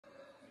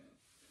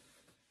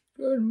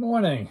Good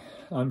morning.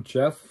 I'm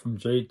Jeff from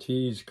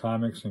JT's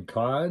Comics and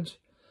Cards.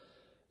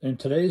 And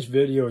today's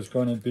video is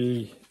going to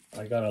be,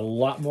 I got a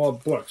lot more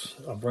books.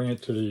 I'll bring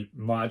it to the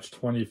March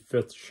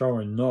 25th show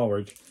in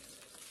Norwich.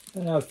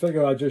 And I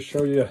figure I'll just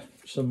show you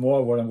some more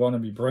of what I'm going to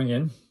be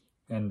bringing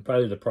and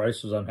probably the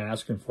prices I'm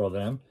asking for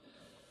them.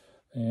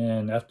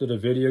 And after the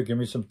video, give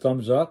me some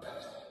thumbs up.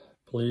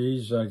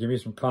 Please give me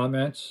some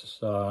comments.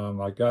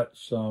 I got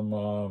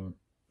some,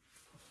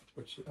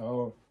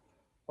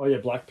 Oh yeah,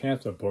 Black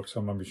Panther books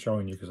I'm going to be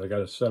showing you because I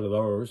got a set of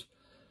those.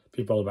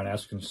 People have been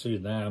asking to see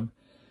them.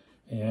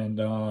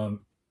 And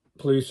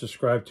please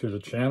subscribe to the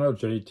channel,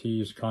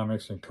 JT's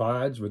Comics and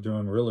Cards. We're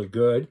doing really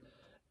good.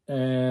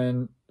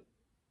 And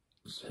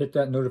hit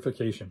that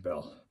notification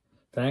bell.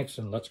 Thanks,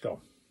 and let's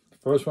go. The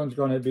first one's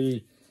going to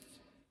be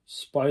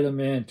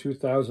Spider-Man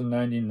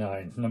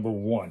 2099,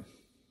 #1.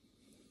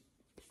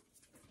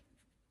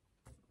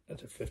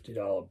 That's a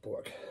 $50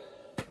 book.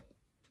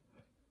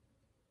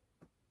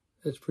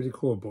 It's a pretty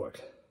cool book.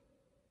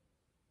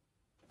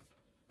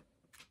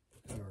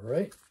 All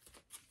right.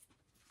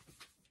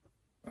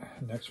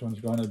 Next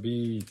one's going to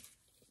be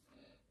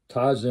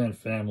Tarzan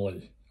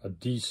Family, a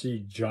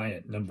DC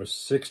Giant,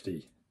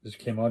 #60. This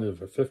came out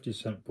of a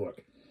 50-cent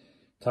book.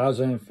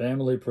 Tarzan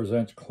Family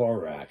presents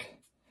Korak.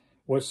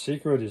 What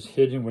secret is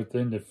hidden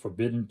within the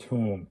Forbidden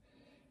Tomb?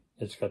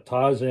 It's got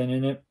Tarzan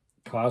in it,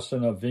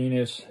 Carson of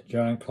Venus,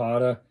 John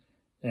Carter,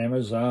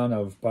 Amazon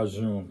of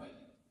Bazoom.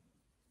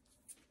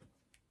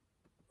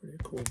 Pretty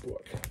cool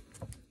book.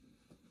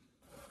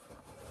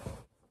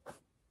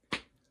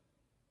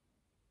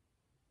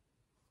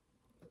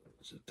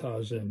 It's a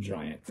Tarzan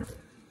Giant.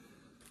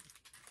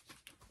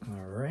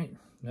 All right,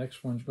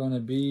 next one's going to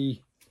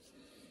be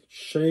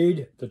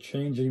Shade the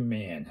Changing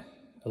Man,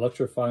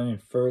 electrifying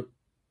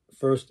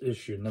first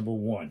issue,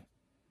 #1.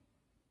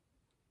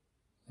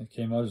 It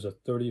came out as a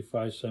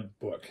 35-cent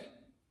book.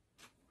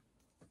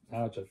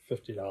 Now it's a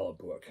 $50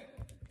 book.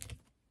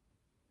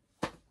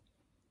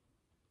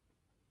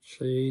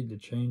 Shade the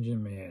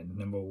Changing Man,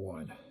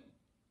 #1.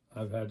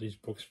 I've had these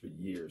books for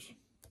years.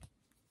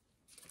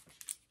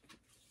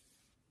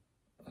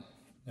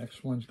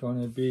 Next one's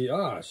going to be,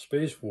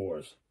 Space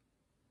Wars.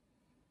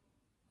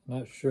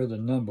 Not sure the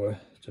number.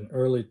 It's an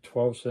early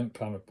 12-cent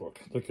comic book.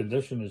 The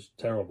condition is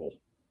terrible,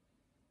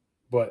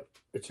 but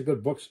it's a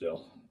good book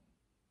still.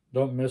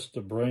 Don't miss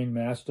the Brain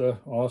Master,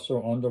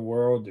 also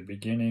Underworld, The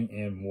Beginning,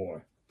 and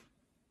more.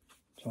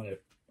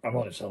 I'm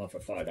only selling for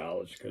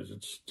 $5 because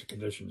the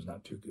condition is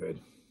not too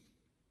good.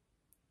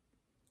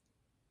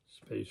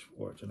 Space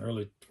Wars, an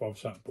early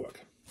 12-cent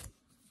book.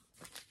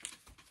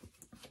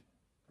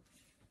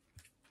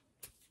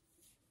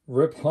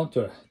 Rip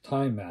Hunter,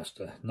 Time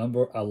Master,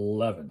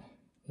 #11.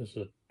 This is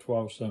a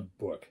 12-cent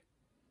book.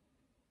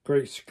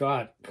 Great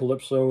Scott,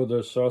 Calypso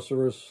the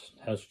Sorceress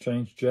has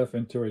changed Jeff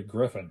into a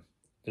griffin.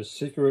 The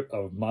Secret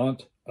of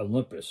Mount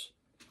Olympus.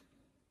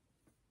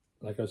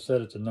 Like I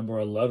said, it's a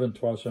 #11,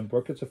 12-cent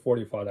book. It's a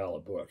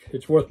 $45 book.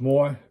 It's worth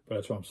more, but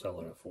that's what I'm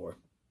selling it for.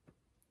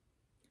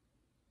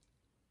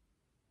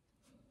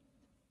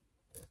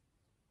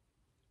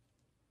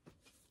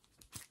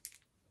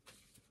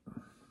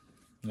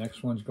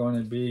 Next one's going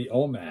to be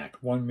OMAC,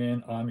 One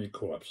Man Army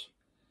Corps,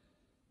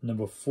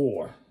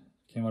 #4.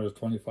 Came out as a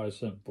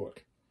 25-cent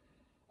book.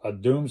 A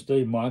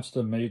Doomsday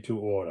Monster Made to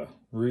Order.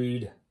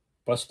 Read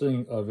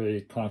Busting of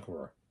a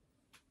Conqueror.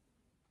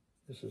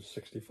 This is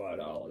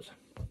 $65.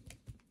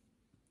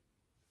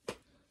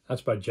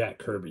 That's by Jack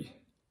Kirby.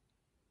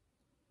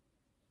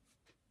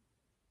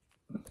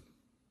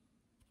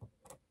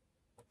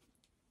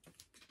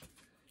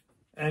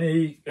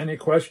 Any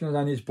questions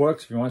on these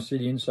books? If you want to see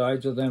the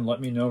insides of them, let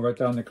me know right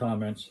down in the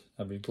comments.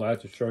 I'd be glad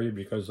to show you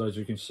because, as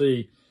you can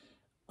see,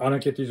 I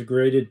don't get these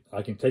graded.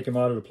 I can take them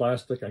out of the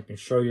plastic. I can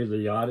show you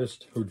the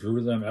artist who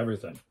drew them,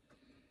 everything.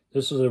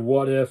 This is a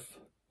What If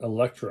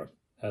Elektra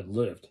had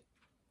lived.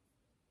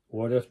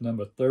 What If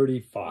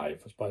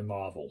 #35. It's by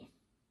Marvel.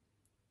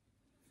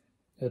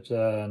 It's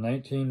a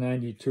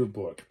 1992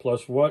 book.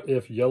 Plus, What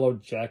If Yellow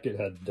Jacket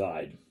had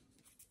died?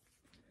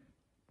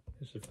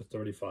 This is for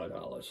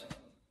 $35.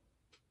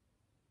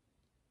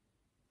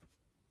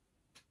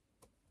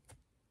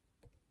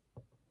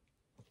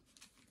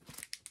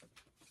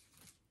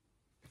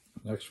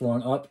 Next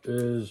one up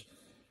is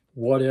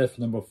What If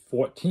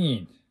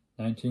 #14,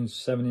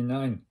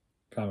 1979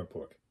 comic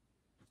book.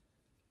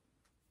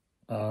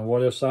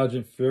 What if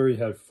Sergeant Fury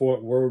had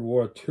fought World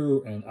War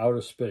II in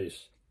outer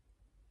space?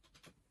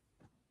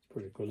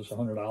 Pretty cool. It's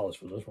 $100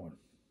 for this one.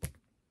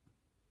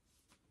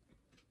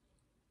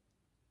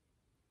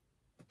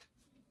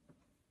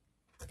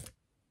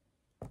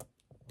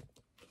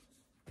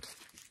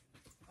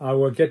 I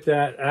will get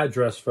that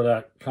address for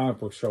that comic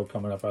book show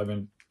coming up. I've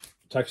been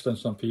texting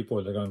some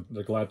people.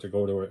 They're glad to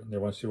go to it. They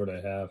want to see what I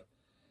have.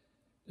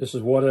 This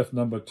is What If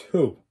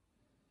 #2.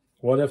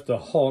 What if the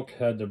Hulk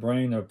had the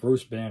brain of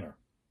Bruce Banner?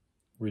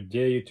 We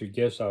dare you to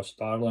guess our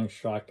startling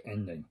shock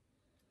ending.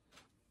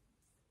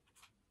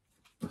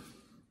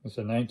 It's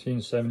a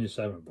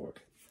 1977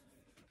 book.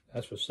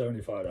 That's for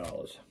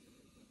 $75.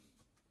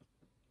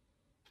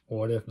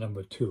 What If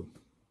number 2.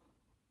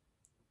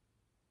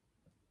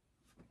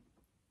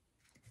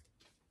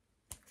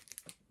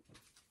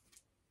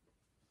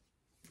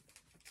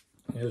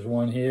 Here's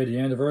one here, the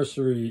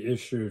anniversary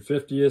issue,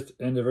 50th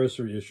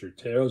anniversary issue,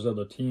 Tales of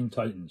the Teen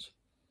Titans.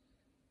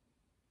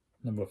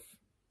 Number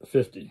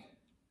 50,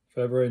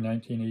 February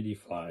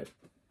 1985.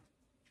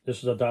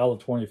 This is a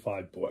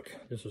 $1.25 book.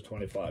 This is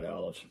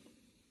 $25.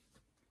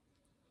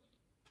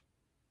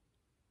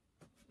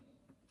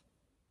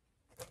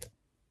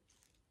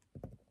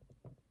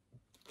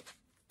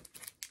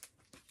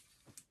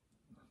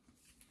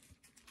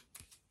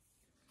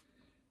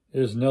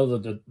 Here's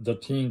another, the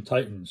Teen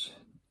Titans,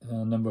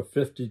 number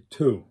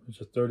 52. It's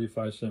a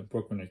 35-cent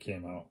book when it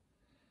came out.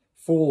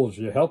 Fools,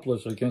 you're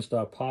helpless against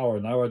our power.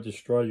 Now I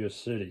destroy your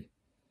city.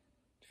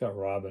 It's got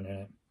Robin in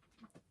it.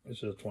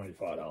 This is a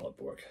 $25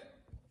 book.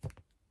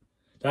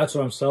 That's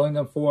what I'm selling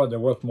them for. They're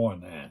worth more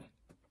than that.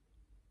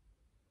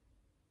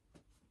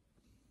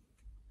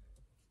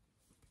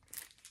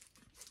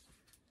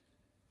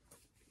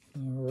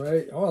 All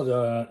right. Oh,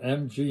 the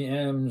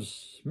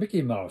MGM's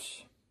Mickey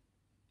Mouse.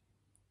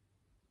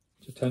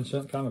 It's a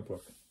 10-cent comic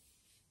book.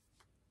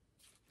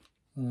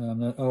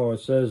 Oh, it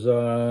says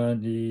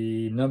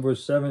the number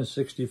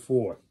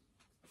 764.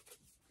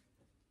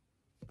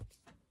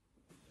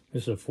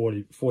 This is a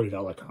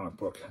 $40 comic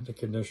book. The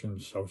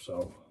condition's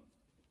so-so.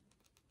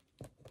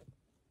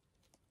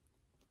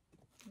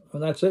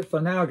 Well, that's it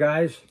for now,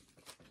 guys.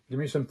 Give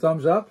me some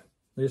thumbs up.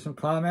 Leave some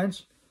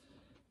comments.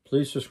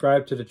 Please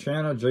subscribe to the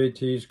channel,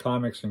 JT's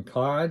Comics and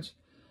Cards.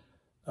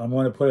 I'm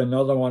going to put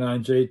another one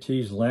on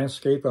JT's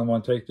Landscape. I'm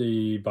going to take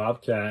the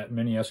Bobcat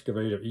mini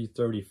excavator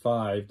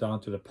E35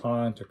 down to the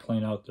pond to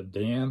clean out the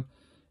dam.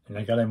 And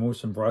I got to move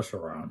some brush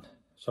around.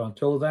 So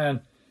until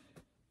then,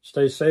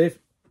 stay safe.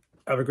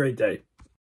 Have a great day.